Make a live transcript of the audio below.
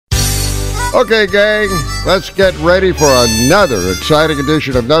Okay, gang, let's get ready for another exciting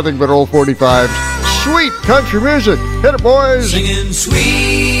edition of Nothing But Old 45's Sweet Country Music. Hit it, boys. Singing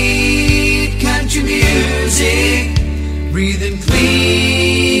sweet country music, breathing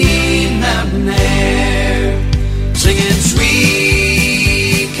clean mountain air. Singing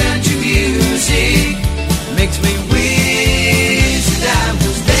sweet country music makes me wish that I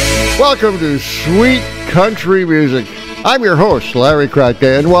was there. Welcome to Sweet Country Music. I'm your host, Larry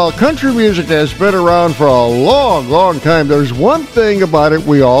Kratke, and while country music has been around for a long, long time, there's one thing about it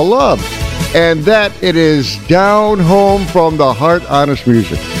we all love, and that it is down home from the heart, honest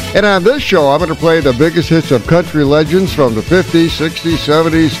music. And on this show, I'm going to play the biggest hits of country legends from the 50s, 60s,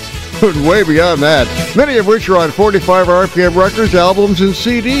 70s, and way beyond that, many of which are on 45 RPM records, albums, and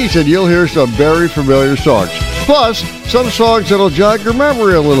CDs, and you'll hear some very familiar songs. Plus, some songs that'll jog your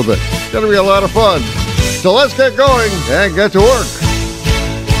memory a little bit. It's going to be a lot of fun. So let's get going and get to work.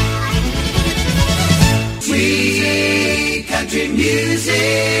 Sweet country music.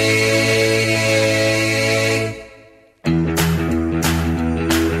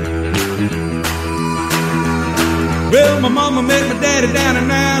 Well, my mama met my daddy down in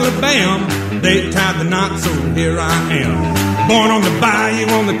Alabama. They tied the knot, so here I am. Born on the bayou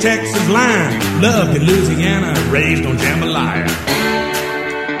on the Texas line. Loved in Louisiana, raised on jambalaya.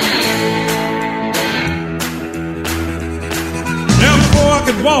 Before I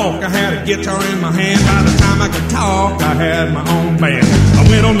could walk, I had a guitar in my hand. By the time I could talk, I had my own band. I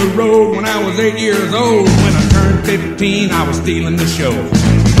went on the road when I was 8 years old. When I turned 15, I was stealing the show.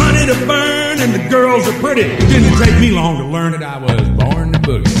 Money to burn and the girls are pretty. It didn't take me long to learn that I was born to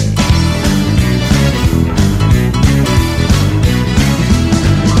boogie.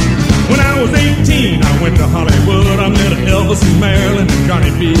 When I was 18, I went to Hollywood. I met Elvis and Marilyn and Johnny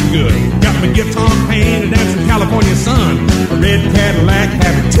B. Good. Got my guitar painted, danced in California sun. A red Cadillac,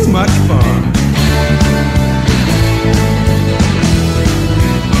 having too much fun.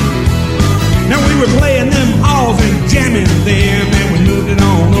 Now we were playing them halls and jamming them, and we moved it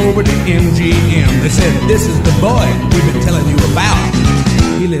on over to MGM. They said, this is the boy we've been telling you about.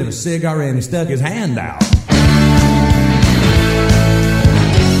 He lit a cigar and he stuck his hand out.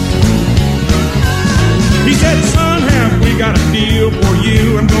 He said, son, have we got a deal for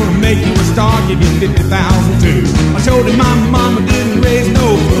you? I'm gonna make you a star, give you 50,000 too. I told him my mama didn't raise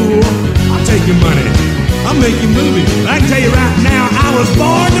no fool. I'll take your money, I'll make you movies. I can tell you right now, I was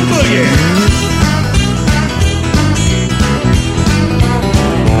born to boogie.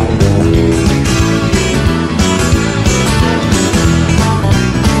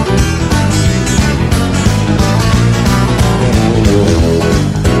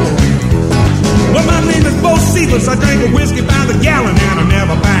 I drank a whiskey by the gallon and I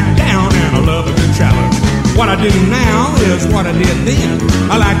never back down, and I love a good challenge. What I do now is what I did then.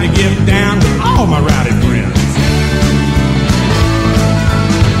 I like to get down with all my rowdy friends.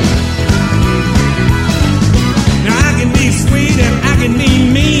 Now I can be sweet and I can be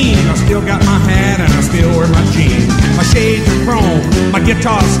mean. I still got my hat and I still wear my jeans. My shades are chrome, my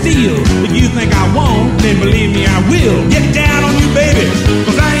guitar's steel. If you think I won't, then believe me I will. Get down on you, baby,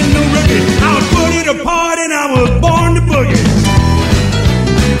 cause I ain't no rookie. I was put it apart and I was born to boogie.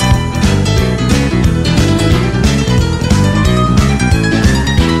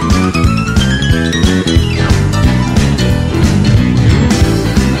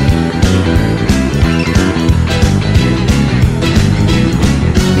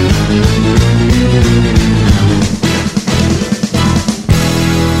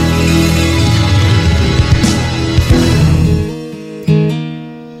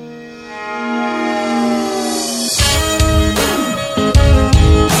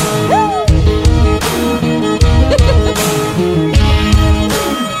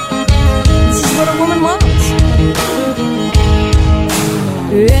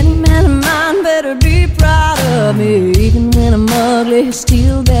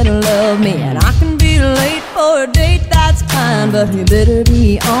 Still better love me, and I can be late for a date, that's fine, but you better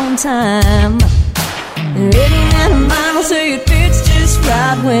be on time. Any man of mine will say it fits just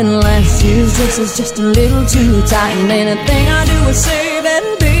right when last year's dress is just a little too tight, and anything I do or say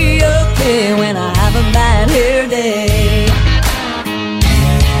better be okay when I have a bad hair day.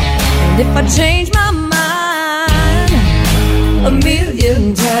 And if I change my mind a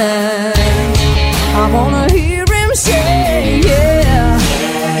million times, I wanna hear him say, yeah.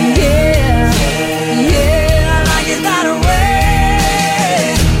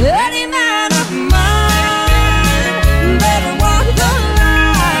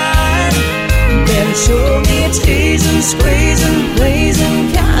 Show me a teasing, squeezing,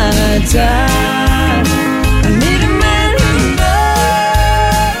 pleasing kind of time. I need a man who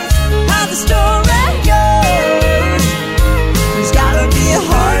knows how the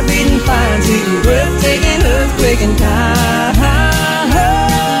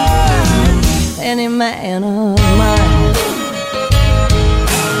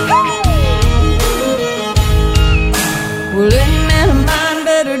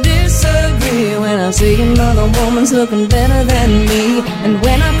woman's looking better than me. And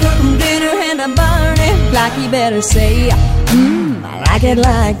when I cook him dinner and I burn it, like he better say, I like it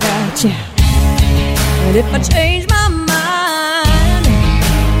like that, yeah. And if I change my mind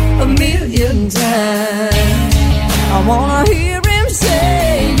a million times, I wanna hear him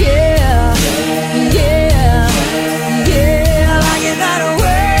say, yeah, yeah, yeah, I like it that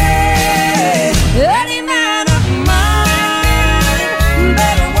way. Any man of mine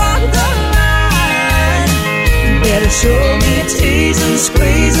better walk the line, better show me a teasing,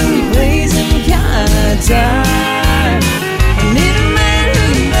 squeezing, pleasing kind of time. I need a man who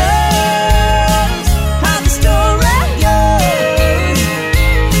knows how the story goes.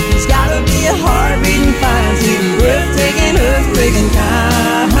 He's gotta be a heart-beating, fine-tuning, breathtaking, earth-breaking kind.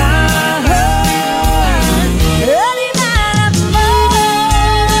 Any man of mine.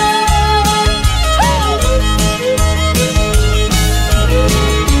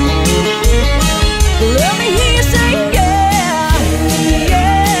 Let me hear you say yeah,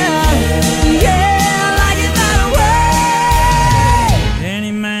 yeah, yeah, I like it that way.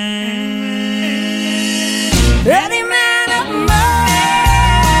 Any man of mine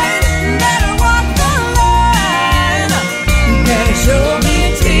better walk the line, better show me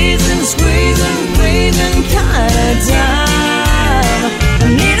a teasing, squeezing, pleasing kind of time. I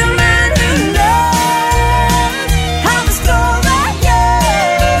need a man who knows how the story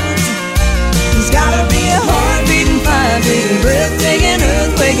goes. He's gotta be a heart-beating, fire-beating, breathtaking,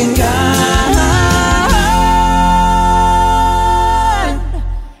 earth-waking kind.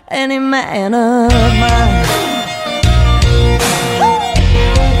 Any man of mine.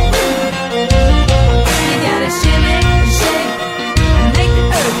 You gotta shimmy, shake, and make the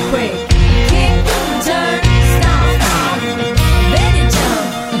earthquake. Kick, turn, stomp, then you jump,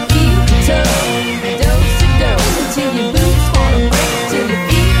 feel the toe, dose to dose, until your boots wanna break, till your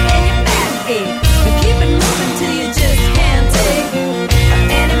feet and your back ache. But keep it moving till you just can't take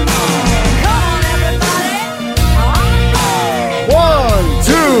anymore. Come on, everybody, on the floor. 1,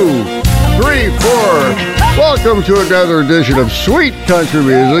 2, 3, 4. Welcome to another edition of Sweet Country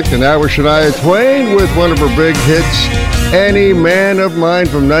Music, and now with Shania Twain with one of her big hits, Any Man of Mine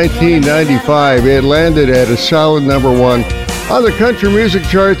from 1995. It landed at a solid number 1 on the country music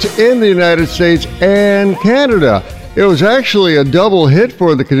charts in the United States and Canada. It was actually a double hit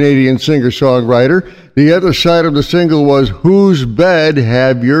for the Canadian singer-songwriter. The other side of the single was Whose Bed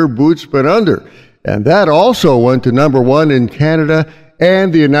Have Your Boots Been Under? And that also went to number 1 in Canada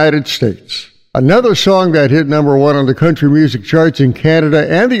and the United States. Another song that hit number 1 on the country music charts in Canada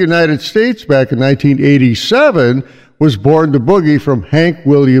and the United States back in 1987 was Born to Boogie from Hank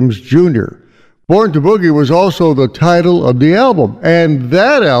Williams Jr. Born to Boogie was also the title of the album, and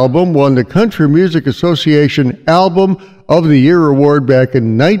that album won the Country Music Association Album of the Year award back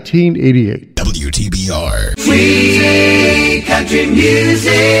in 1988. WTBR. Sweet country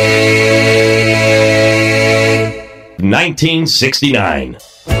music. 1969.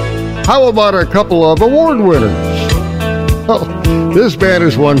 How about a couple of award winners? Oh, this band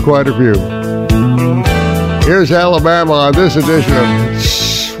has won quite a few. Here's Alabama on this edition of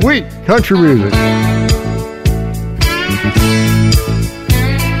Sweet Country Music.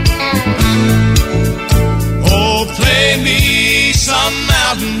 Oh, play me some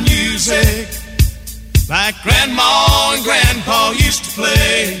mountain music like Grandma and Grandpa used to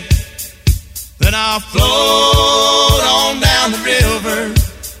play. Then I'll float on down the river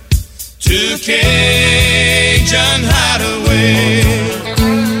to Cajun Hideaway.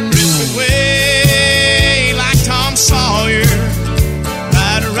 Drift away like Tom Sawyer,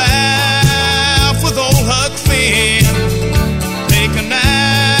 ride a raft with old Huck Finn, take a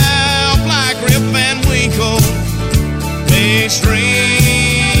nap like Rip Van Winkle, play streaming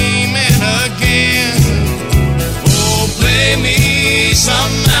again. Oh, play me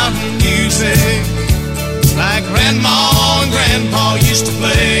some mountain music like Grandma and Grandpa used to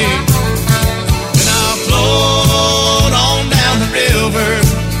play. Float on down the river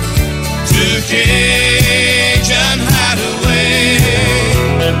to Cajun Hideaway.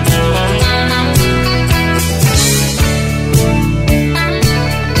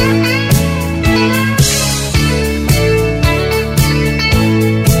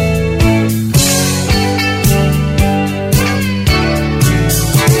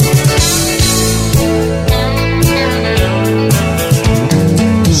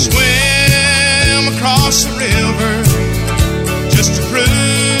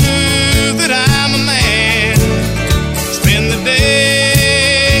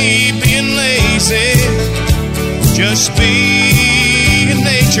 Just be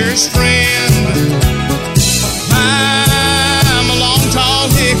nature's friend. I'm a long tall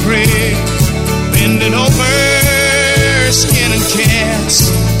hickory bending over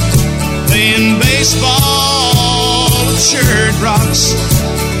baseball with shirt rocks,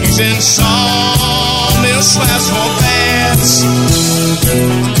 using sawmill slabs for bats.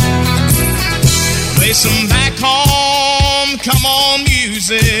 Play some back home, come on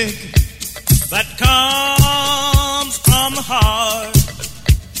music that comes from the heart.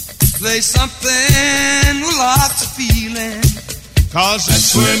 Play something with lots of feeling, 'cause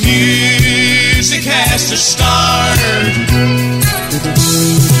that's where music has to start.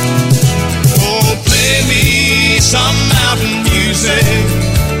 Oh, play me some mountain music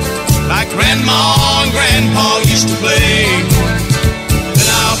like Grandma and Grandpa used to play. Then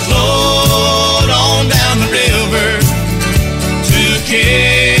I'll float on down the river to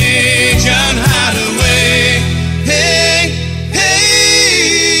Cajun Hideaway. Hey, hey.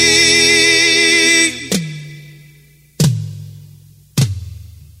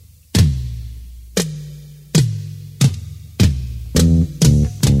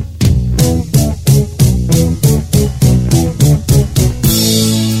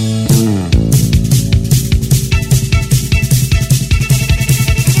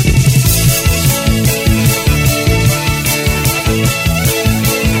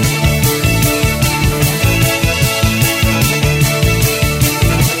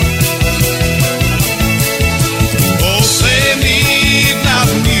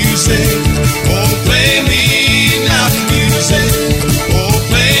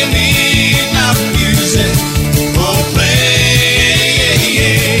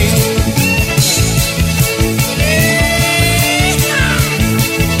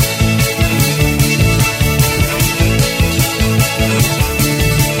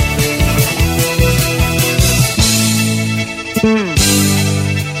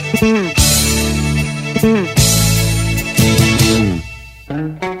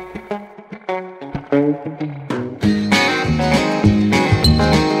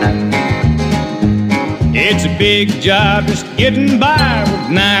 It's a big job just getting by with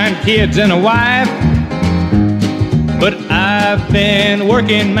 9 kids and a wife. But I've been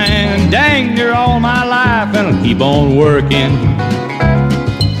working, man, dang near all my life, and I'll keep on working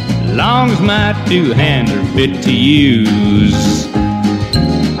long as my 2 hands are fit to use.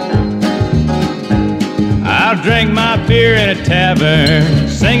 I'll drink my beer in a tavern,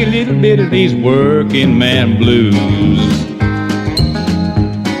 sing a little bit of these working man blues.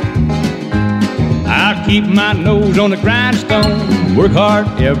 I'll keep my nose on the grindstone, work hard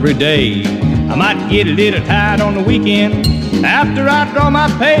every day. I might get a little tired on the weekend. After I draw my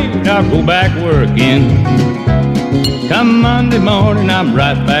pay, I'll go back working. Come Monday morning, I'm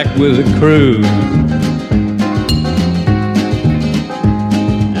right back with the crew.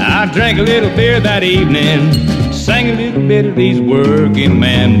 I drank a little beer that evening, sang a little bit of these working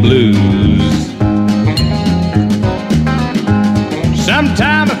man blues.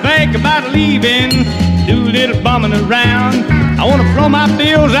 Sometime I think about leaving, do a little bumming around. I want to throw my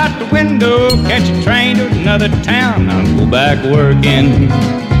bills out the window, catch a train to another town. I'll go back working.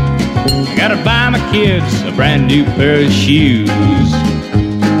 I gotta buy my kids a brand new pair of shoes.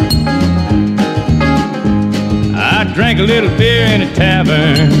 I drank a little beer in a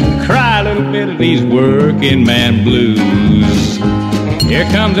tavern, cry a little bit of these working man blues. Here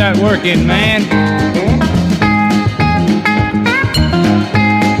comes that working man.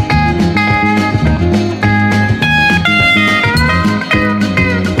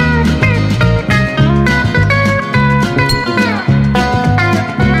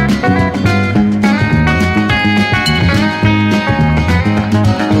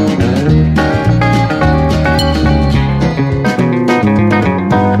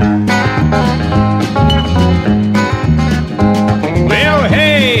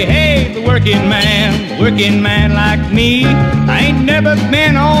 Working man like me, I ain't never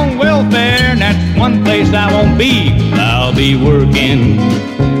been on welfare, and that's one place I won't be. I'll be working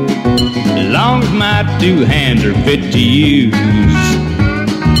as long as my 2 hands are fit to use.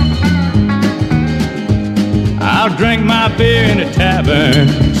 I'll drink my beer in a tavern,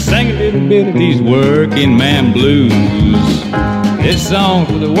 sing a little bit of these working man blues. This song's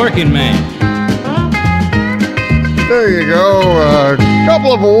for the working man. There you go. A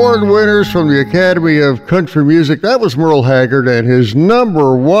couple of award winners from the Academy of Country Music. That was Merle Haggard and his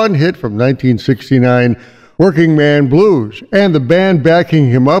 #1 hit from 1969, Working Man Blues. And the band backing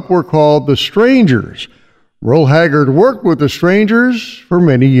him up were called The Strangers. Merle Haggard worked with The Strangers for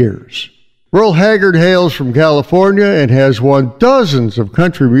many years. Merle Haggard hails from California and has won dozens of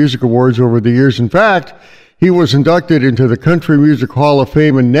country music awards over the years. In fact, he was inducted into the Country Music Hall of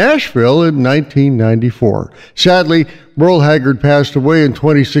Fame in Nashville in 1994. Sadly, Merle Haggard passed away in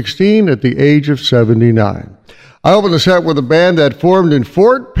 2016 at the age of 79. I opened the set with a band that formed in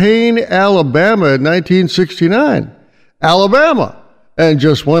Fort Payne, Alabama in 1969. Alabama, and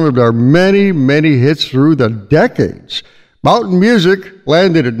just one of their many, many hits through the decades. Mountain Music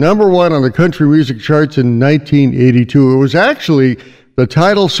landed at number 1 on the country music charts in 1982. It was actually the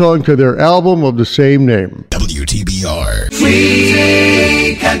title song to their album of the same name. WTBR.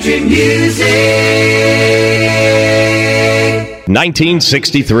 Sweet country music.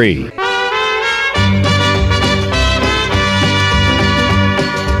 1963.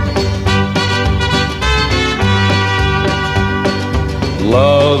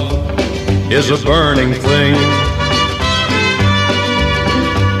 Love is a burning thing,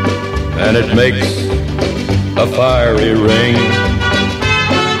 and it makes a fiery ring.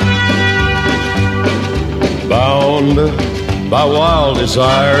 Bound by wild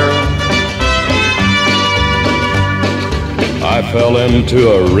desire, I fell into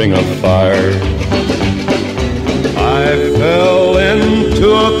a ring of fire. I fell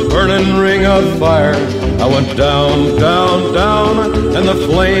into a burning ring of fire. I went down, down, down, and the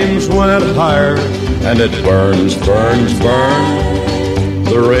flames went higher. And it burns, burns, burns,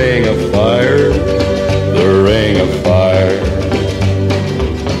 the ring of fire, the ring of fire.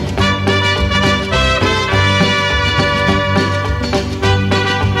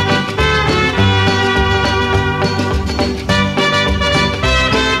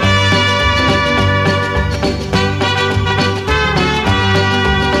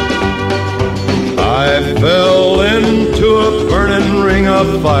 I fell into a burning ring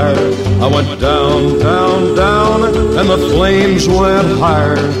of fire. I went down, down, down, and the flames went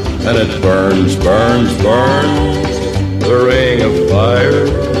higher. And it burns, burns, burns, the ring of fire,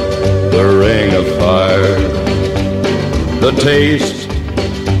 the ring of fire. The taste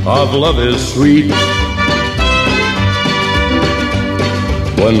of love is sweet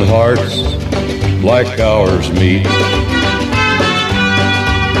when hearts like ours meet.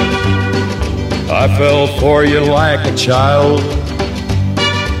 I fell for you like a child.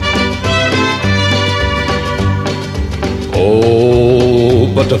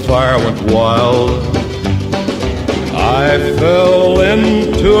 Oh, but the fire went wild. I fell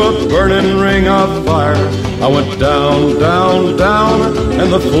into a burning ring of fire. I went down, down, down,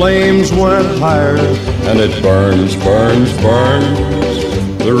 and the flames went higher. And it burns, burns, burns,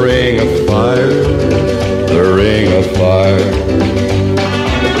 the ring of fire, the ring of fire.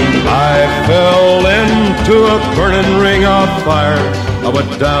 I fell into a burning ring of fire. I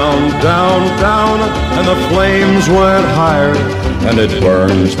went down, down, down, and the flames went higher. And it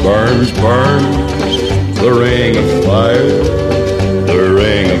burns, burns, burns, the ring of fire, the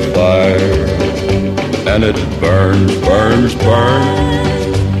ring of fire. And it burns, burns,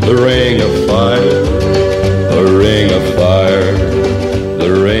 burns, the ring of fire, the ring of fire,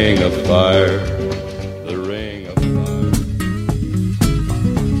 the ring of fire.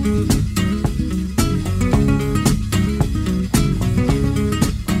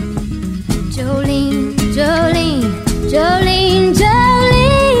 Jolene,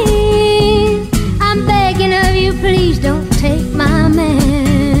 Jolene, I'm begging of you, please don't take my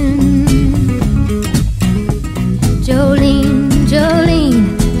man. Jolene,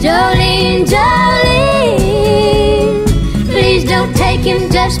 Jolene, Jolene, Jolene, please don't take him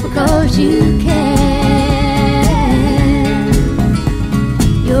just because you can.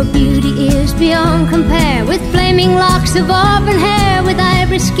 Your beauty is beyond compare, with flaming locks of auburn hair, with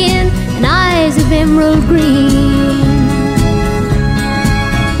ivory skin and eyes of emerald green.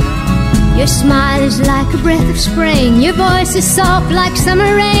 Your smile is like a breath of spring, your voice is soft like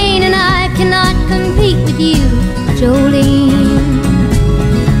summer rain, and I cannot compete with you, Jolene.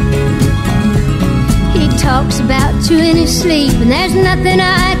 He talks about you in his sleep, and there's nothing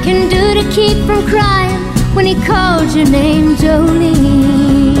I can do to keep from crying when he calls your name,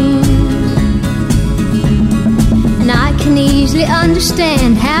 Jolene. And I can easily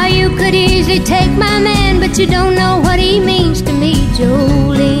understand how you could easily take my man, but you don't know what he means to me,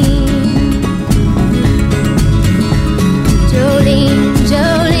 Jolene. Jolene,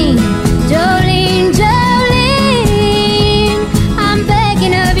 Jolene, Jolene, Jolene, I'm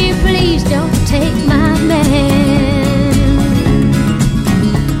begging of you, please don't take my man.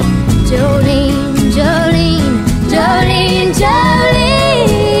 Jolene, Jolene, Jolene,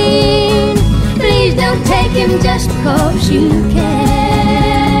 Jolene, please don't take him just because you can.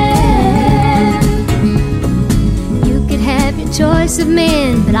 You could have your choice of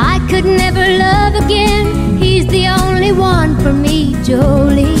men, but I could never love again. He's the only one for me,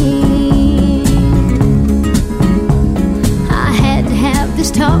 Jolene. I had to have this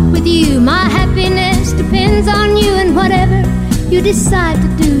talk with you. My happiness depends on you, and whatever you decide to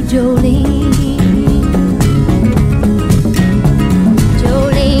do, Jolene.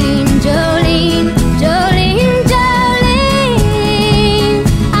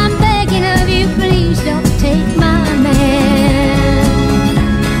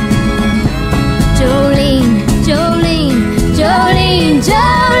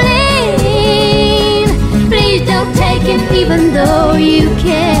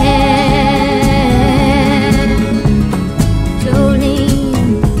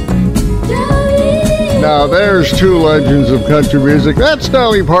 there's two legends of country music. That's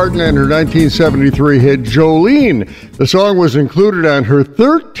Dolly Parton and her 1973 hit Jolene. The song was included on her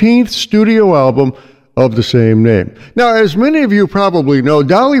 13th studio album of the same name. Now, as many of you probably know,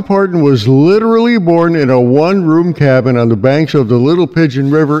 Dolly Parton was literally born in a one-room cabin on the banks of the Little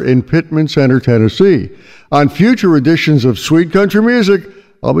Pigeon River in Pittman Center, Tennessee. On future editions of Sweet Country Music,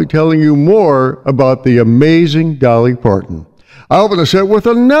 I'll be telling you more about the amazing Dolly Parton. I open the set with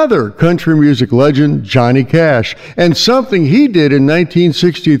another country music legend, Johnny Cash, and something he did in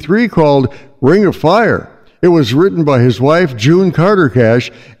 1963 called Ring of Fire. It was written by his wife, June Carter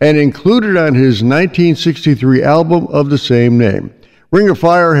Cash, and included on his 1963 album of the same name. Ring of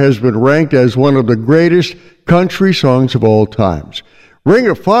Fire has been ranked as one of the greatest country songs of all times. Ring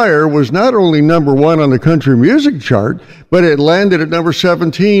of Fire was not only number one on the country music chart, but it landed at number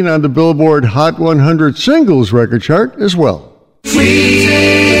 17 on the Billboard Hot 100 Singles record chart as well.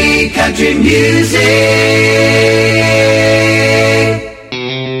 Sweet country music.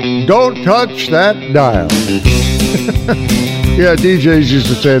 Don't touch that dial. Yeah, DJs used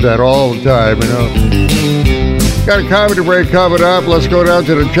to say that all the time, you know. Got a comedy break coming up. Let's go down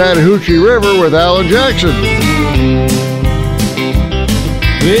to the Chattahoochee River with Alan Jackson.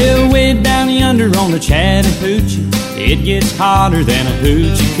 Well, way down yonder on the Chattahoochee, it gets hotter than a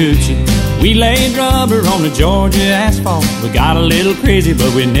hoochie coochie. We laid rubber on the Georgia asphalt. We got a little crazy,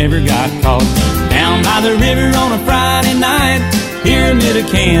 but we never got caught. Down by the river on a Friday night, pyramid of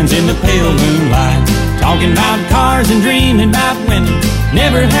cans in the pale moonlight, talking about cars and dreaming about women.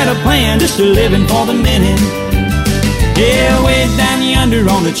 Never had a plan, just a living for the minute. Yeah, way down yonder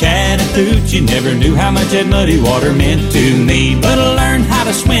on the Chattahoochee, never knew how much that muddy water meant to me. But I learned how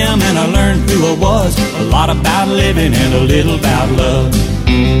to swim and I learned who I was. A lot about living and a little about love.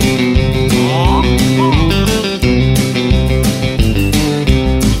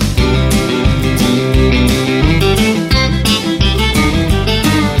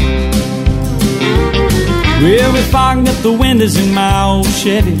 Well, we fogged up the windows in my old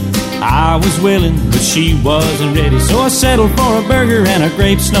Chevy. I was willing, but she wasn't ready. So I settled for a burger and a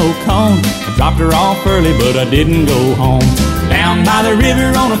grape snow cone. I dropped her off early, but I didn't go home. Down by the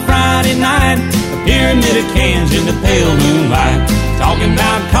river on a Friday night, a pyramid of cans in the pale moonlight, talking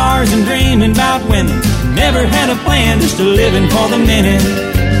about cars and dreaming about women. Never had a plan, just a living for the minute.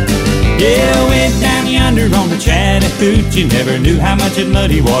 Yeah, way down yonder on the Chattahoochee, never knew how much that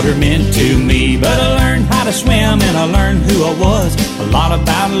muddy water meant to me. But I learned how to swim and I learned who I was. A lot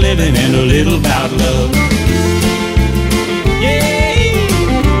about living and a little about love. Yeah.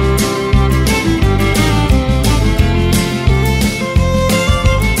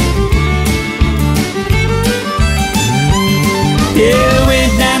 Yeah, way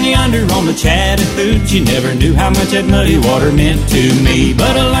down yonder on the Chattahoochee, never knew how much that muddy water meant to me.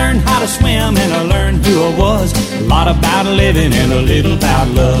 But I learned how to swim and I learned who I was. A lot about living and a little about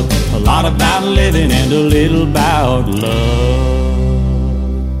love. A lot about living and a little about love.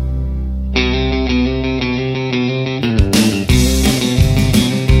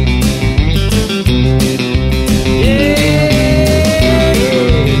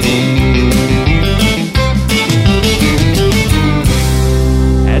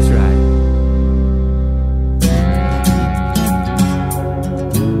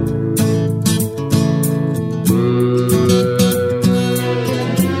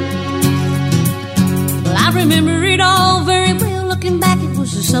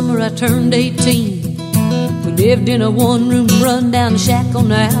 I turned 18. We lived in a one-room run-down shack on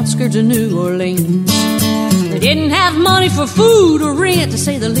the outskirts of New Orleans. We didn't have money for food or rent, to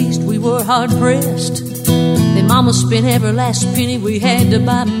say the least. We were hard-pressed. Then Mama spent every last penny we had to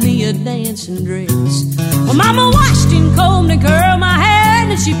buy me a dancing dress. Well, Mama washed and combed and curled my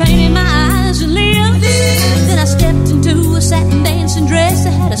hair, and she painted my eyes and lips. Then I stepped into a satin dancing dress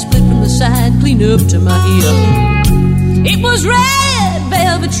that had a split from the side clean up to my hip. It was red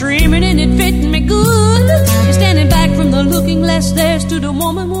velvet trimming and it fit me good. And standing back from the looking glass, there stood a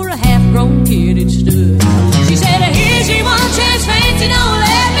woman where a half-grown kid had stood. She said, here's your one chance, fancy, don't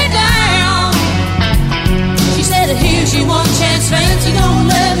let me down. She said, here's your one chance, fancy, don't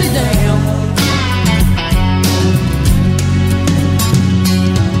let me down.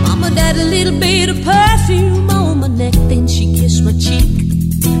 Mama died a little bit of perfume on my neck, then she kissed my cheek.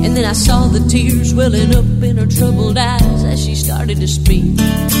 And then I saw the tears welling up in her troubled eyes as she started to speak.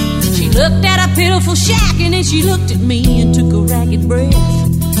 She looked at a pitiful shack and then she looked at me and took a ragged breath.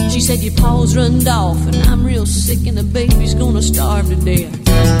 She said, your paws runned off and I'm real sick and the baby's gonna starve to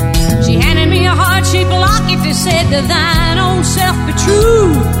death. She handed me a heart-shaped locket that said, to thine own self be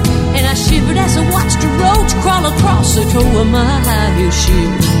true. And I shivered as I watched a roach crawl across the toe of my high heel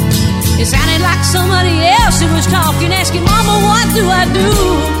shoe. It sounded like somebody else who was talking, asking, Mama, what do I do?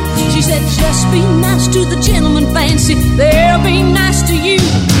 She said, just be nice to the gentleman, Fancy. They'll be nice to you.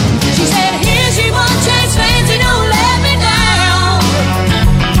 She said, here's your one chance, Fancy, don't let me down.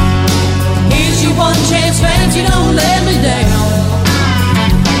 Here's your one chance, Fancy, don't let me down.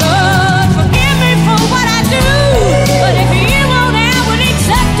 Lord, forgive me for what I do, but if you want out, well, it's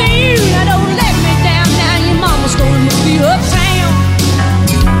up to you. Now don't let me down, now your mama's gonna move you uptown.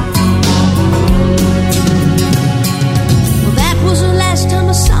 Well, that was the last time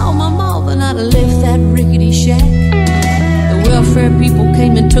I saw my mom, and I'd left that rickety shack. The welfare people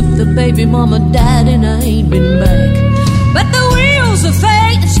came and took the baby, mama died, and I ain't been back. But the wheels of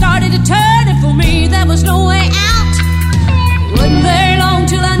fate started to turn, and for me there was no way out. It wasn't very long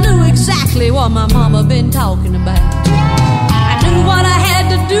till I knew exactly what my mama been talking about. I knew what I had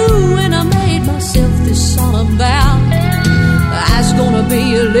to do, and I made myself this solemn vow. I was gonna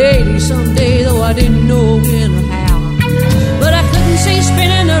be a lady someday, though I didn't know when or how. But I couldn't see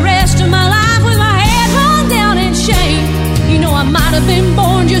spending the rest of my life with my head hung down in shame. You know, I might have been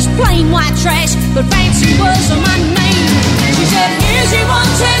born just plain white trash, but Fancy was my name. She said, here's your one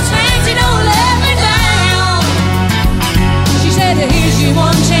chance, Fancy, don't let me down. She said, here's your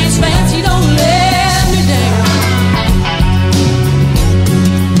one chance, Fancy, don't let me down.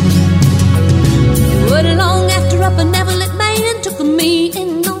 It wasn't long after a benevolent man took me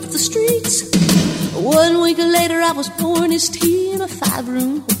in off the streets. 1 week later I was pouring his tea in a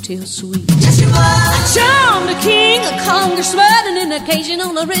 5-room hotel suite. Yes, you were. I charmed a king, a congressman, and an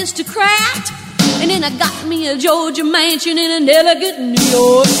occasional aristocrat. And then I got me a Georgia mansion in an elegant New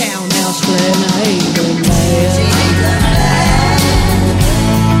York townhouse flat. And I ain't gonna laugh.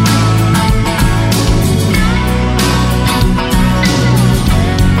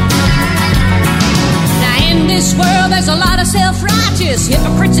 In this world there's a lot of self-righteous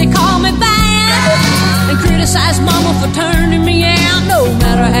hypocrites that call me bad and criticize mama for turning me out no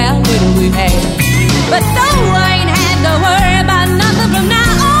matter how little we had. But though I ain't had to worry about nothing from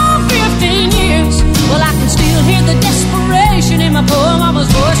now on 15 years, well, I can still hear the desperation in my poor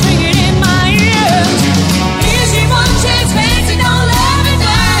mama's voice ringing in my ears. Here's your one chance, Fancy, don't let me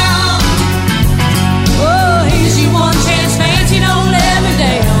down. Oh, here's your one chance, Fancy, don't let me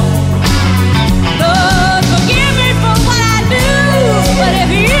down. But if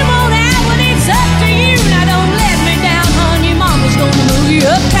you want out, well, it's up to you. Now don't let me down, hon. Your mama's gonna move you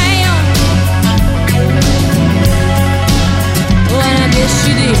uptown. Well, I guess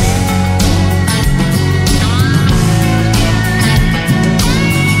she did.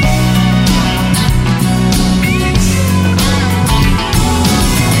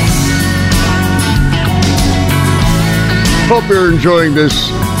 Hope you're enjoying this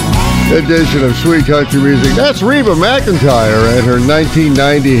edition of Sweet Country Music. That's Reba McEntire and her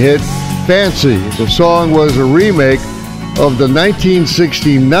 1990 hit, Fancy. The song was a remake of the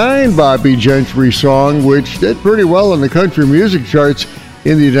 1969 Bobby Gentry song, which did pretty well in the country music charts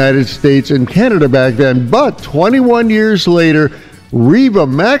in the United States and Canada back then. But 21 years later, Reba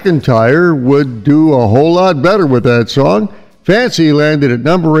McEntire would do a whole lot better with that song. Fancy landed at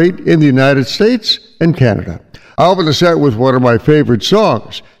number 8 in the United States and Canada. I open the set with one of my favorite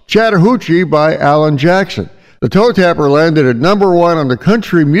songs, Chattahoochee by Alan Jackson. The Toe Tapper landed at number 1 on the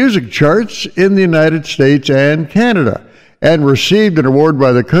country music charts in the United States and Canada, and received an award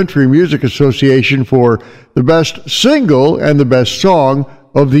by the Country Music Association for the best single and the best song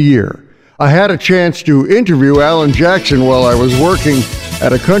of the year. I had a chance to interview Alan Jackson while I was working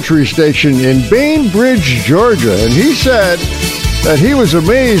at a country station in Bainbridge, Georgia, and he said that he was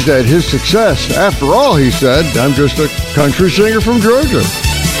amazed at his success. After all, he said, I'm just a country singer from Georgia.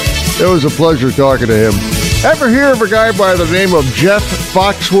 It was a pleasure talking to him. Ever hear of a guy by the name of Jeff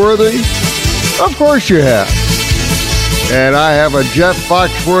Foxworthy? Of course you have. And I have a Jeff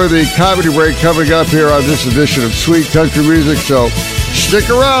Foxworthy comedy break coming up here on this edition of Sweet Country Music, so stick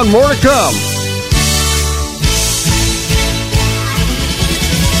around, more to come.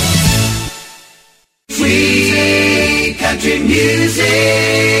 Sweet Country Music.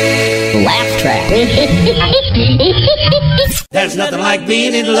 Laugh track. There's nothing like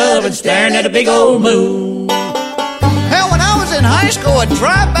being in love and staring at a big old moon. Hell, when I was in high school, a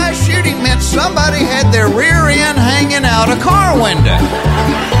drive-by shooting meant somebody had their rear end hanging out a car window.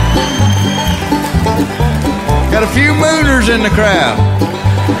 Got a few mooners in the crowd.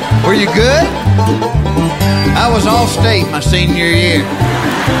 Were you good? I was all-state my senior year.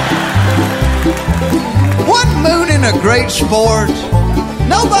 Wasn't mooning a great sport?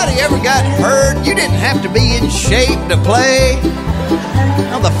 Nobody ever got hurt. You didn't have to be in shape to play.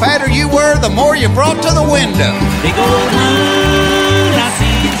 Now, the fatter you were, the more you brought to the window. Big old moon, I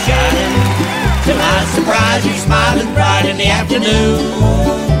see you shining. To my surprise, you're smiling bright in the afternoon.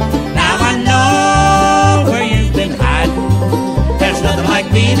 Now I know where you've been hiding. There's nothing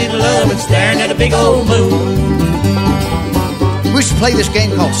like being in love and staring at a big old moon. We used to play this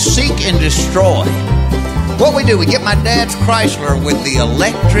game called Seek and Destroy. What we do, we get my dad's Chrysler with the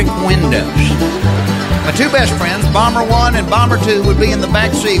electric windows. My two best friends, Bomber 1 and Bomber 2, would be in the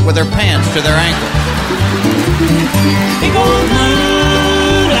back seat with their pants to their ankles. Big old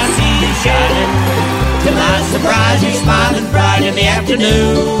moon, I see you shining. To my surprise, you're smiling bright in the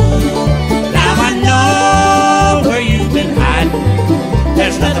afternoon. Now I know where you've been hiding.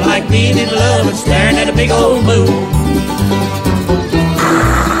 There's nothing like being in love and staring at a big old moon.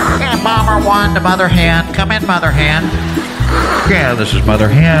 Bomber 1 to Mother Hen. Come in, Mother Hen. Yeah, this is Mother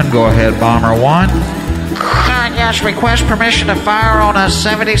Hen. Go ahead, Bomber 1. Yes, request permission to fire on a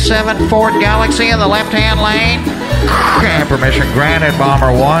 77 Ford Galaxy in the left-hand lane. Okay, permission granted,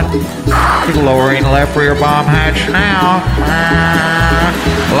 Bomber 1. Lowering left rear bomb hatch now.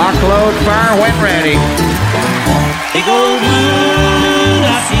 Lock, load, fire when ready. Big old moon,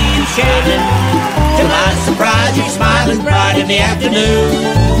 I see you shining. To my surprise, you're smiling bright in the afternoon.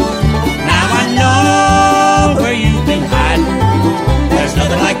 Now I know where you've been hiding. There's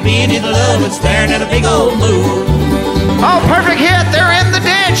nothing like being in love and staring at a big old moon. Oh, perfect hit. They're in the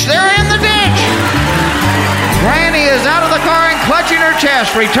ditch. They're in the ditch. Granny is out of the car and clutching her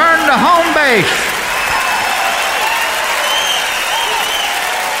chest. Return to home base.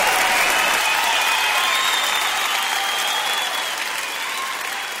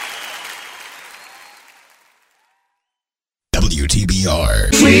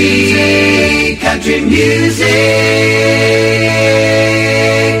 WTBR. Sweet country music.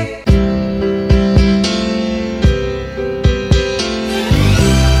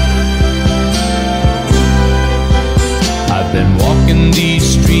 I've been walking these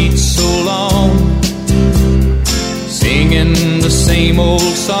streets so long, singing the same old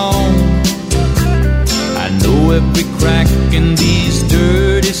song. I know every crack in these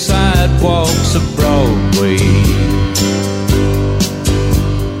dirty sidewalks of Broadway,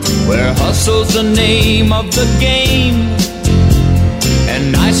 where hustle's the name of the game,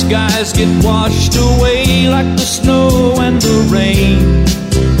 and nice guys get washed away like the snow and the rain.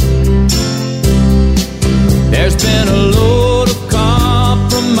 There's been a load of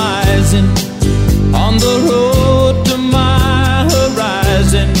compromising on the road to my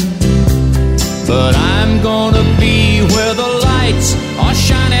horizon, but I'm gonna be where the lights are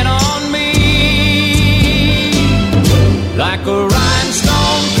shining on me, like a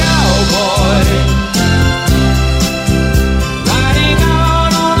rhinestone cowboy, riding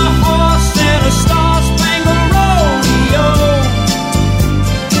out on a horse in a star-spangled rodeo,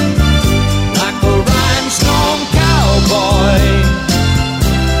 like a rhinestone cowboy,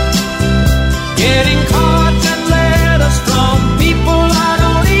 getting cards and letters from people I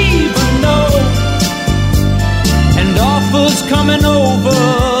don't even know, and offers coming over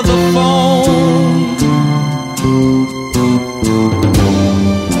the phone.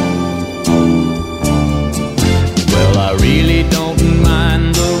 Well, I really don't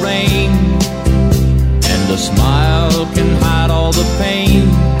mind the rain, and a smile can hide all the pain,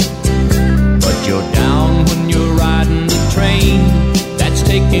 but you're down when you're riding the train that's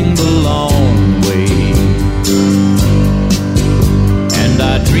taking the long way. And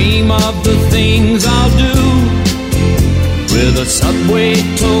I dream of the things I'll do with a subway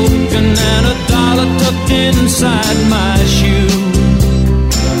token and a dollar tucked inside my shoe.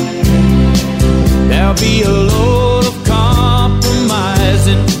 There'll be a load of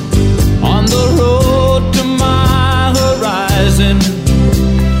compromising on the road to my horizon,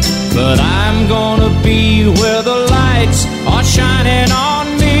 but I'm gonna be where the lights are shining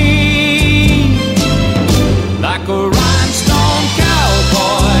on me, like a rhinestone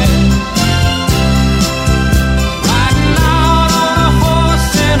cowboy, riding out on a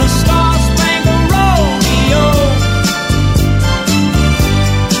horse in a star-spangled rodeo,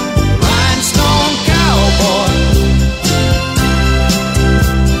 rhinestone cowboy,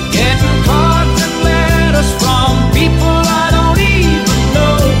 getting cards and letters from people I don't even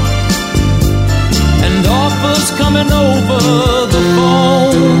know, and offers coming over the phone.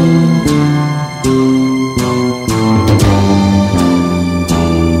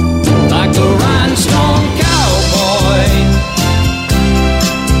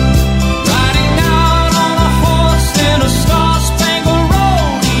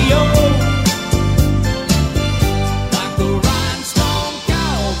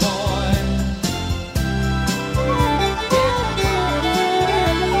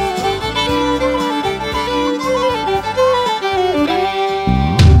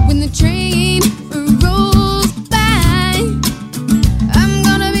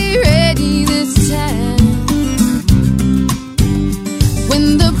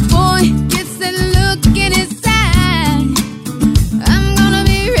 boy gets that look in his eye, I'm gonna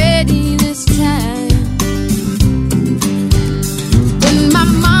be ready this time. When my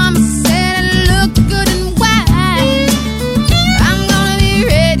mama said I look good and white, I'm gonna be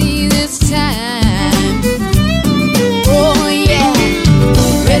ready this time. Oh yeah,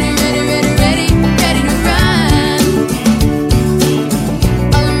 ready, ready, ready, ready, ready to run.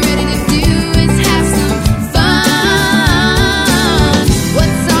 All I'm ready to do is have some fun.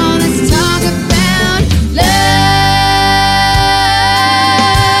 What's all this talk about love?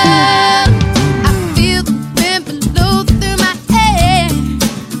 I feel the wind blow through my hair.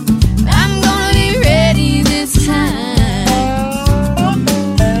 I'm gonna be ready this time.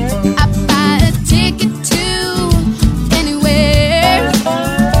 I buy a ticket to anywhere.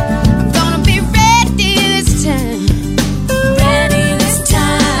 Gonna be ready this time. Ready this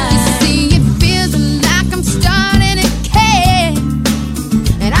time. You see, it feels like I'm starting to care,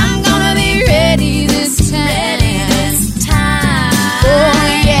 and I'm gonna be ready this time. Ready this time. Oh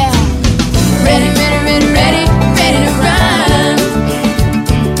yeah. Ready, ready, ready, ready, ready to run.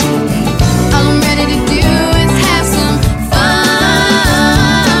 All I'm ready to do is have some fun.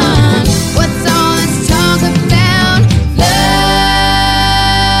 What's all this talk about love?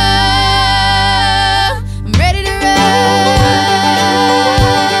 I'm ready to run.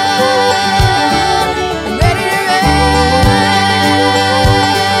 I'm ready to run.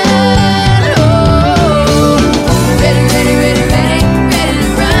 Oh, ready, ready, ready, ready, ready to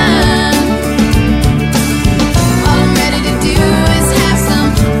run. All I'm ready to do is have some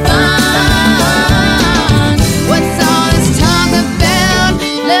fun. What's all this talk about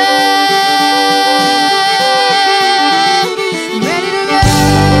love? I'm ready to run.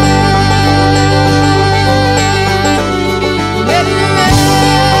 Ready to run. Ready to run.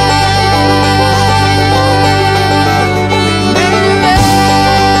 I'm ready to run.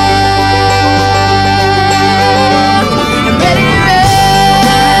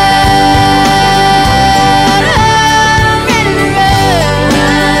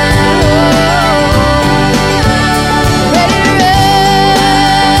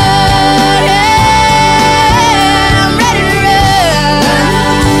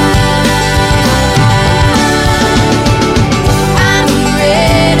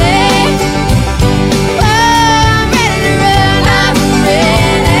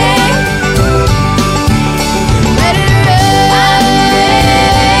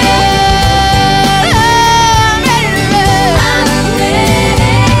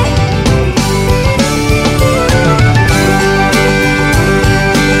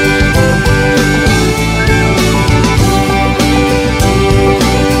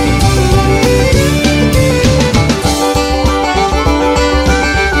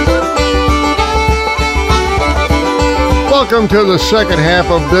 Welcome to the second half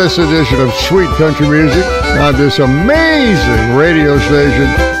of this edition of Sweet Country Music on this amazing radio station.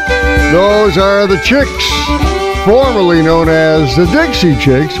 Those are the Chicks, formerly known as the Dixie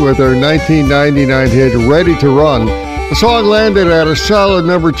Chicks, with their 1999 hit Ready to Run. The song landed at a solid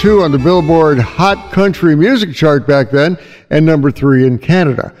number 2 on the Billboard Hot Country Music chart back then, and number 3 in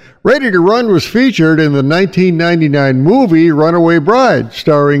Canada. Ready to Run was featured in the 1999 movie Runaway Bride,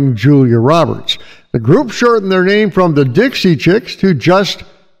 starring Julia Roberts. The group shortened their name from the Dixie Chicks to just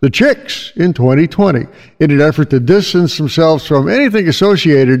the Chicks in 2020 in an effort to distance themselves from anything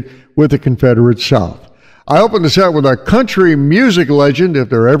associated with the Confederate South. I opened the set with a country music legend, if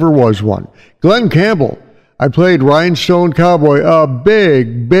there ever was one, Glenn Campbell. I played Rhinestone Cowboy, a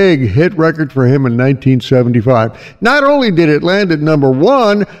big, big hit record for him in 1975. Not only did it land at number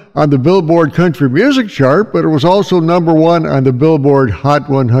 1 on the Billboard Country Music chart, but it was also number 1 on the Billboard Hot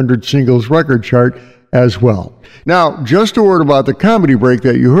 100 Singles Record chart as well. Now, just a word about the comedy break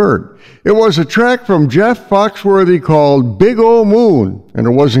that you heard. It was a track from Jeff Foxworthy called Big Ol' Moon, and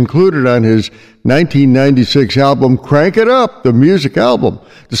it was included on his 1996 album Crank It Up, the music album.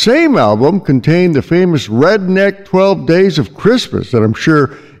 The same album contained the famous Redneck 12 Days of Christmas that I'm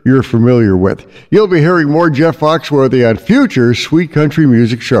sure you're familiar with. You'll be hearing more Jeff Foxworthy on future Sweet Country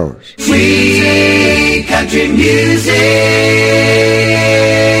Music shows. Sweet Country Music.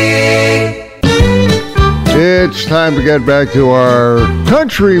 It's time to get back to our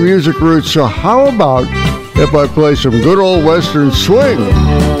country music roots, so how about if I play some good old Western swing?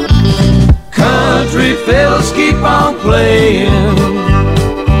 Country fellas keep on playing.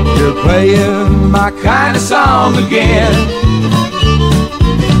 You're playing my kind of song again.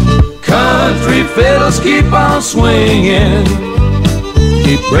 Country fellas keep on swinging.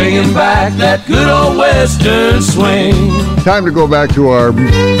 Keep bringing back that good old Western swing. Time to go back to our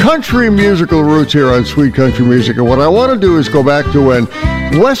country musical roots here on Sweet Country Music. And what I want to do is go back to when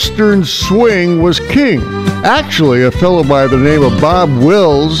Western swing was king. Actually, a fellow by the name of Bob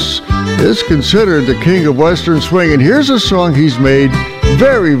Wills is considered the king of Western swing, and here's a song he's made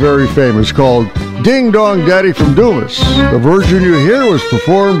very, very famous called Ding Dong Daddy from Dumas. The version you hear was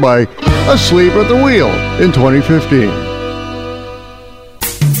performed by Asleep at the Wheel in 2015.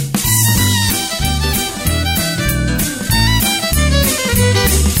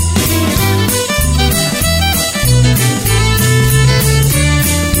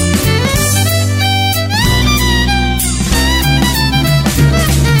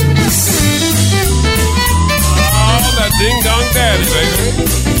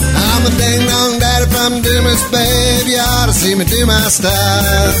 I'm a ding-dong daddy from Dumas, babe. You ought to see me do my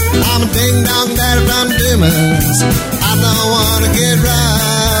stuff. I'm a ding-dong daddy from Dumas. I don't want to get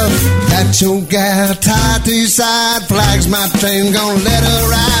rough. That your gal tied to your side, flags my train, gonna let her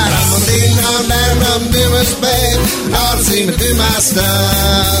ride. I'm a ding-dong daddy from Dumas, babe. You ought to see me do my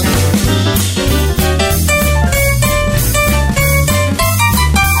stuff.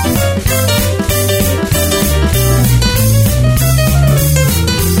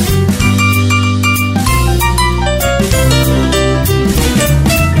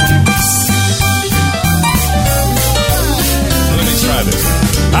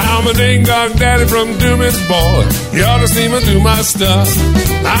 I'm a ding-dong daddy from Dumas, boy. You ought to see me do my stuff.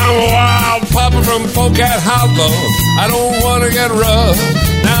 I'm a wild papa from Polecat Hollow. I don't want to get rough.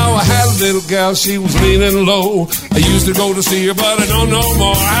 Now I had a little gal, she was leaning low. I used to go to see her, but I don't know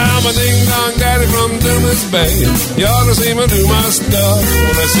more. I'm a ding-dong daddy from Dumas, babe. You ought to see me do my stuff.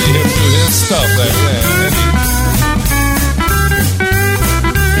 Well, let's see him do his stuff there.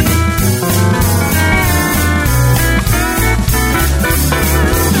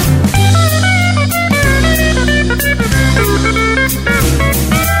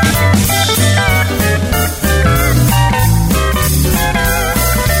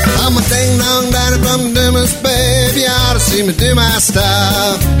 I'm a ding-dong daddy from Dumas, babe. You ought to see me do my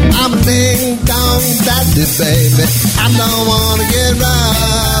stuff. I'm a ding-dong daddy, baby. I don't want to get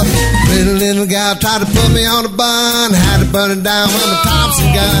rough. Pretty little gal tried to put me on a bun. Had to burn it down with my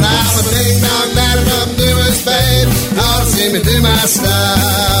Thompson gun. I'm a ding-dong daddy from Dumas, babe. You ought to see me do my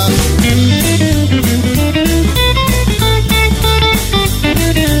stuff.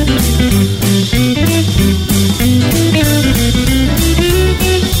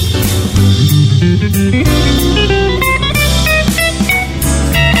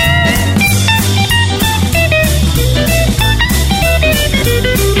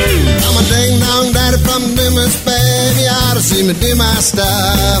 I'm a ding-dong daddy from Dumas, babe. You ought to see me do my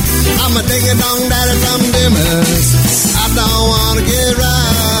stuff. I'm a ding-dong daddy from Dumas. I don't want to get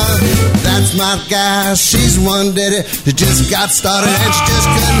rough. That's my gal, she's one did it. She just got started and she just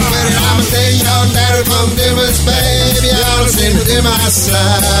couldn't quit it. I'm a ding-dong daddy from Dumas, babe. You ought to see me do my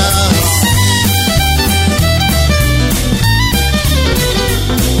stuff.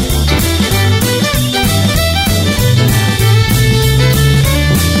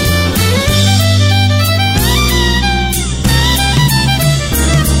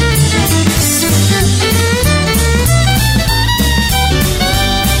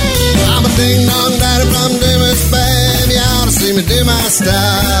 Ding-dong daddy from Dumas, baby. You ought to see me do my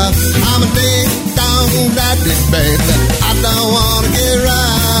stuff. I'm a ding-dong daddy, baby. I don't want to get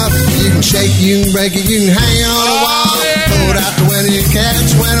rough. You can shake, you can break it, you can hang on a wall. Pull it out the window, you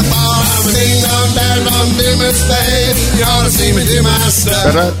catch when a ball. I'm a ding-dong daddy from Dumas, baby. You ought to see me do my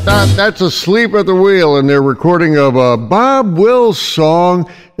stuff. That's Asleep at the Wheel, and they're recording of a Bob Wills song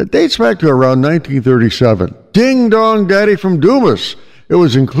that dates back to around 1937. Ding-dong daddy from Dumas. It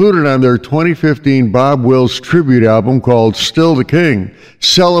was included on their 2015 Bob Wills tribute album called Still the King,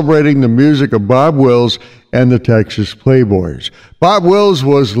 celebrating the music of Bob Wills and the Texas Playboys. Bob Wills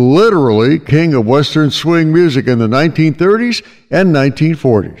was literally king of Western swing music in the 1930s and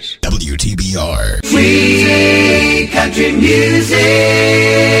 1940s. WTBR. Sweet country music.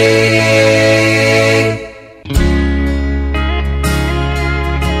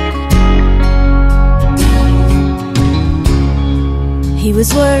 He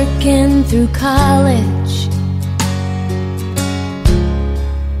was working through college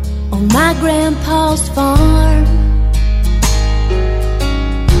on my grandpa's farm.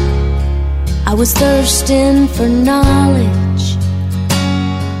 I was thirsting for knowledge,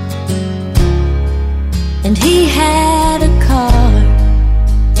 and he had a car.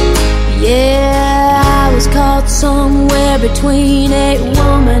 Yeah, I was caught somewhere between a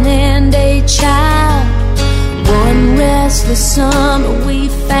woman and a child. One restless summer we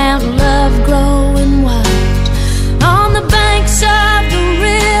found love growing wild on the banks of the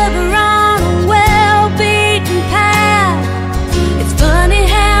river on a well-beaten path. It's funny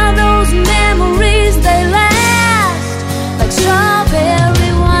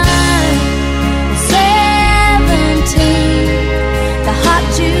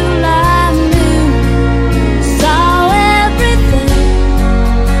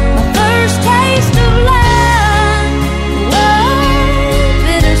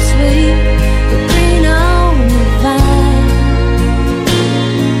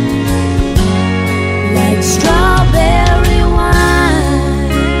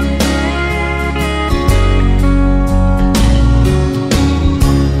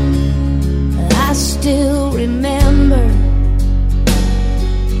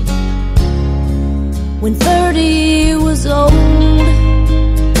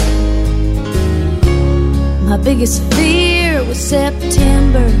biggest fear was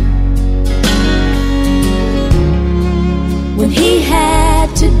September, when he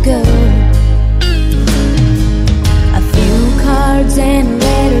had to go. A few cards and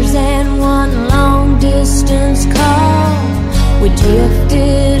letters and one long distance call. We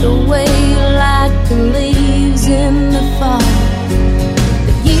drifted away like the leaves in the fall.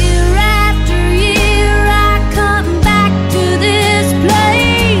 But year after year I come back to this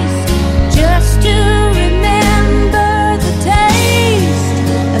place just to remember the taste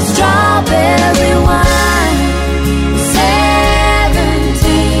of strawberry wine. 17,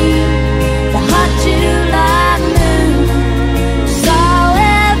 the hot July moon, saw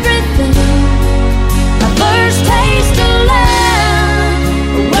everything. My first taste of love,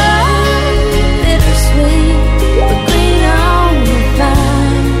 was bittersweet, but green on the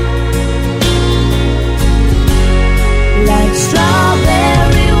vine, like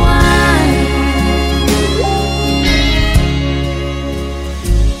strawberry wine.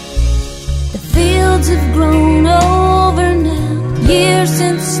 The fields have grown over now, years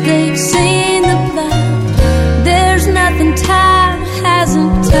since they've seen the plow. There's nothing time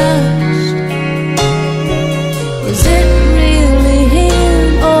hasn't touched. Is it really him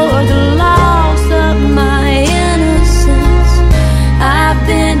or the loss of my innocence? I've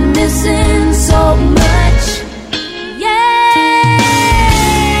been missing so much.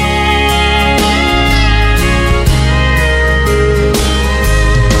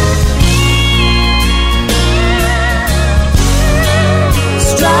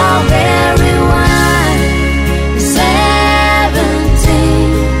 Strawberry wine, 17,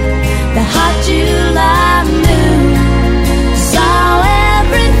 the hot July moon, saw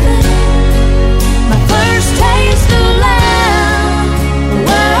everything. My first taste of love,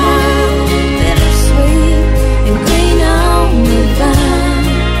 was bittersweet and green on the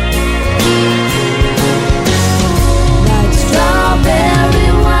vine, like strawberry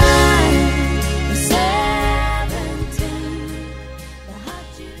wine, 17, the hot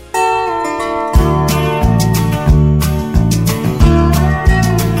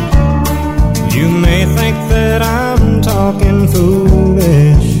You may think that I'm talking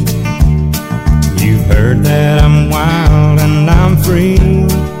foolish. You've heard that I'm wild and I'm free.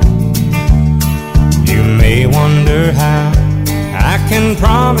 You may wonder how I can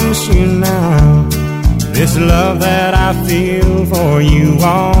promise you now this love that I feel for you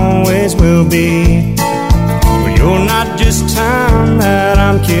always will be. Well, you're not just time that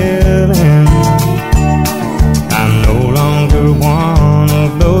I'm killing. I'm no longer one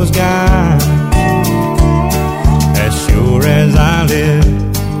of those guys. As sure as I live,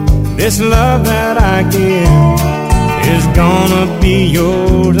 this love that I give is gonna be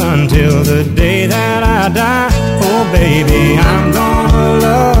yours until the day that I die. Oh baby, I'm gonna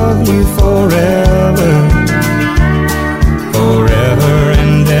love you forever, forever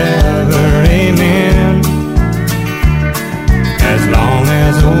and ever, amen. As long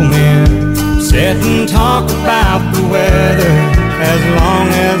as old men sit and talk about the weather, as long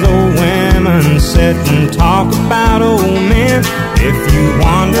as old women sit and talk about old men. If you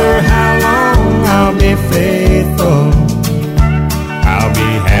wonder how long I'll be faithful, I'll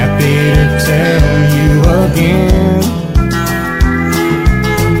be happy to tell you again.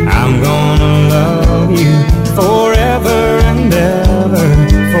 I'm gonna love you forever and ever,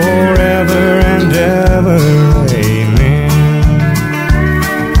 forever and ever, amen.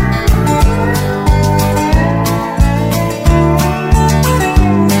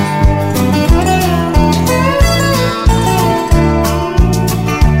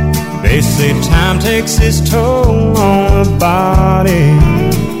 They say time takes its toll on the body,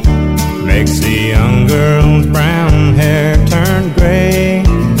 makes the young girl's brown hair turn gray.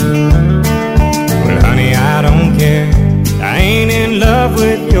 Well, honey, I don't care, I ain't in love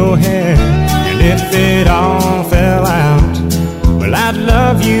with your hair. And if it all fell out, well, I'd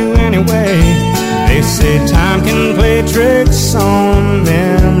love you anyway. They say time can play tricks on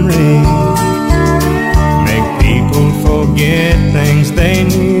memory, make people forget things they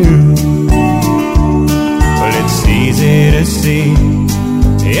knew. It's easy to see,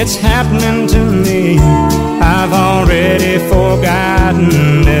 it's happening to me. I've already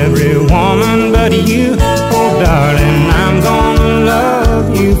forgotten every woman but you. Oh darling, I'm gonna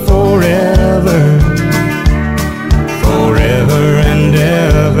love you forever, forever and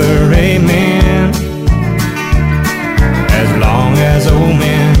ever, amen. As long as old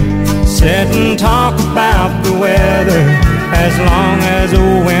men sit and talk about the weather, as long as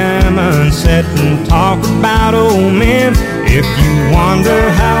old women sit and talk about old men. If you wonder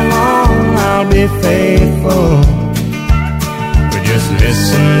how long I'll be faithful, but just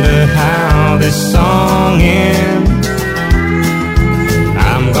listen to how this song ends.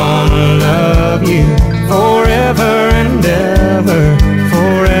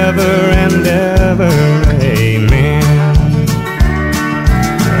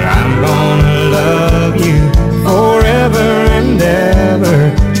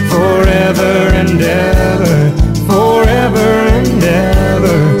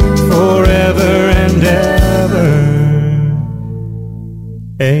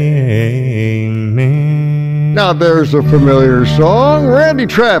 Amen. Now there's a familiar song. Randy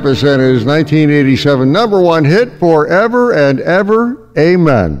Travis and his 1987 number one hit, Forever and Ever,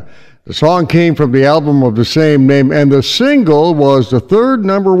 Amen. The song came from the album of the same name, and the single was the third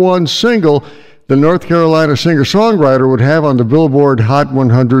number one single the North Carolina singer-songwriter would have on the Billboard Hot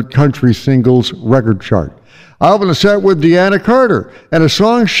 100 Country Singles record chart. I opened the set with Deanna Carter and a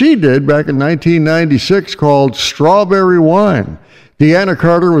song she did back in 1996 called Strawberry Wine. Deanna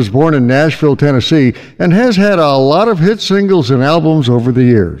Carter was born in Nashville, Tennessee, and has had a lot of hit singles and albums over the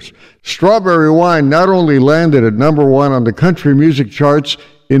years. Strawberry Wine not only landed at number one on the country music charts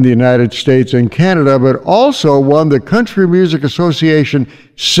in the United States and Canada, but also won the Country Music Association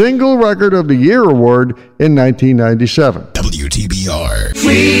Single Record of the Year Award in 1997. WTBR.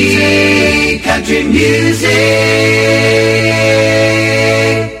 Free country music.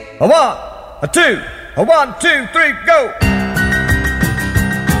 A 1, a 2, a 1, 2, 3, go.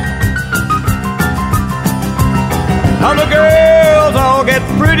 How the girls all get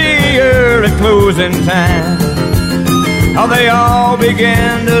prettier at closing time. How they all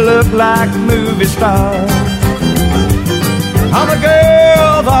begin to look like movie stars. How the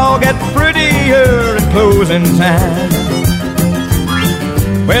girls all get prettier at closing time.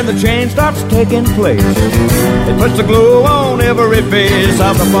 When the change starts taking place, it puts a glow on every face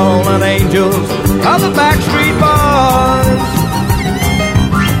of the fallen angels of the Backstreet Boys.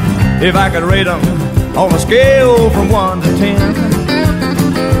 If I could rate them on a scale from 1 to 10,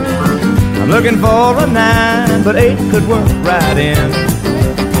 I'm looking for a 9, but 8 could work right in.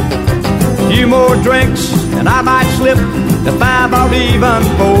 A few more drinks and I might slip to 5 or even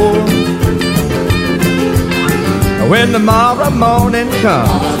 4. When tomorrow morning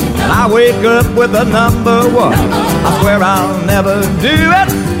comes and I wake up with a number 1, I swear I'll never do it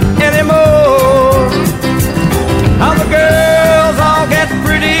anymore. How the girls all get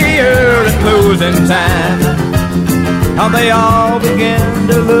prettier at closing time. How they all begin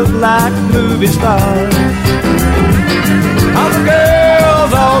to look like movie stars. How the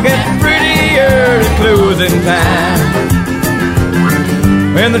girls all get prettier at closing time.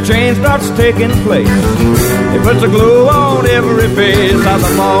 When the change starts taking place, it puts a glow on every face of the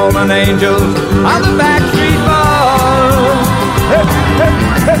fallen angels of the Backstreet Boys. Hey, hey,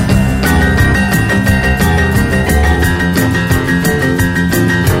 hey.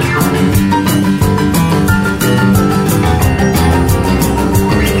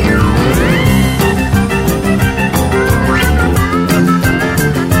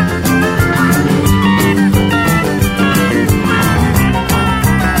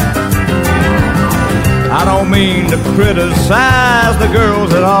 I don't mean to criticize the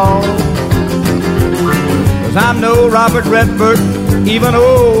girls at all, 'cause I'm no Robert Redford, even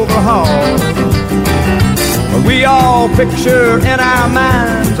Overhaul. But we all picture in our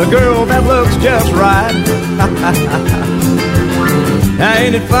minds a girl that looks just right. Now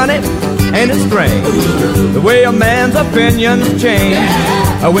ain't it funny, ain't it strange, the way a man's opinions change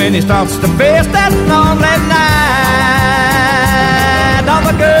when he starts to face that lonely night. All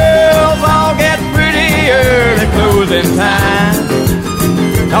the girls all get prettier at closing time.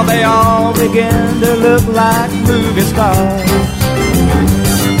 Now they all begin to look like movie stars.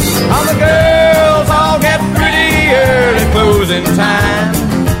 All the girls all get prettier at closing time.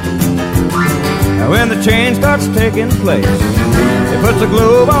 Now when the change starts taking place, it puts a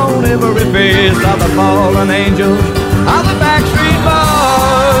glow on every face of the fallen angels of the Backstreet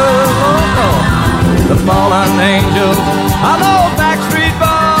Boys. Oh, the fallen angels of those Backstreet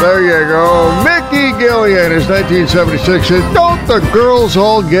Boys. There you go. Mickey Gillian, his 1976 hit, Don't the Girls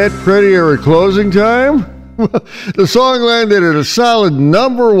All Get Prettier at Closing Time? The song landed at a solid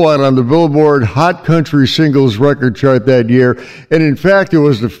number 1 on the Billboard Hot Country Singles record chart that year, and in fact, it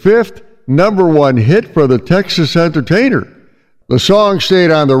was the 5th number 1 hit for the Texas Entertainer. The song stayed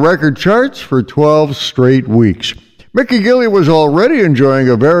on the record charts for 12 straight weeks. Mickey Gillian was already enjoying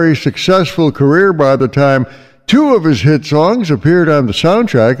a very successful career by the time 2 of his hit songs appeared on the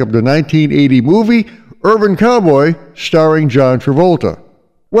soundtrack of the 1980 movie Urban Cowboy, starring John Travolta.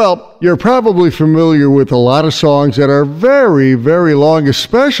 Well, you're probably familiar with a lot of songs that are very, very long,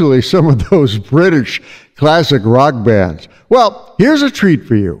 especially some of those British classic rock bands. Well, here's a treat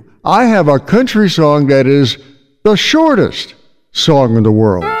for you. I have a country song that is the shortest song in the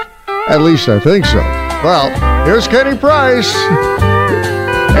world. At least I think so. Well, here's Kenny Price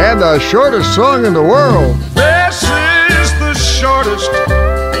and the shortest song in the world. This is the shortest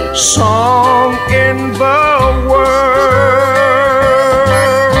song in the world.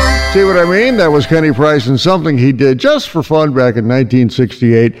 See what I mean? That was Kenny Price and something he did just for fun back in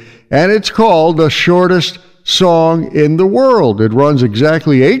 1968, and it's called The Shortest song in the world. It runs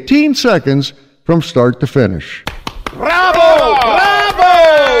exactly 18 seconds from start to finish. Bravo!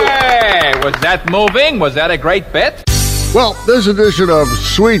 Bravo! Hey, was that moving? Was that a great bit? Well, this edition of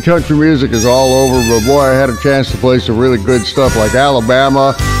Sweet Country Music is all over, but boy, I had a chance to play some really good stuff like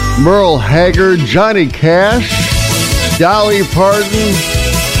Alabama, Merle Haggard, Johnny Cash, Dolly Parton,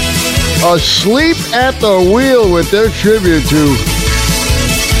 Asleep at the Wheel with their tribute to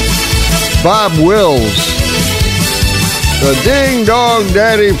Bob Wills, the Ding Dong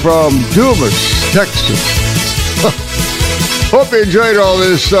Daddy from Dumas, Texas. Hope you enjoyed all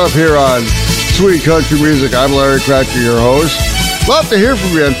this stuff here on Sweet Country Music. I'm Larry Cratcher, your host. Love to hear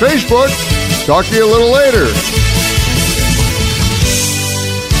from you on Facebook. Talk to you a little later.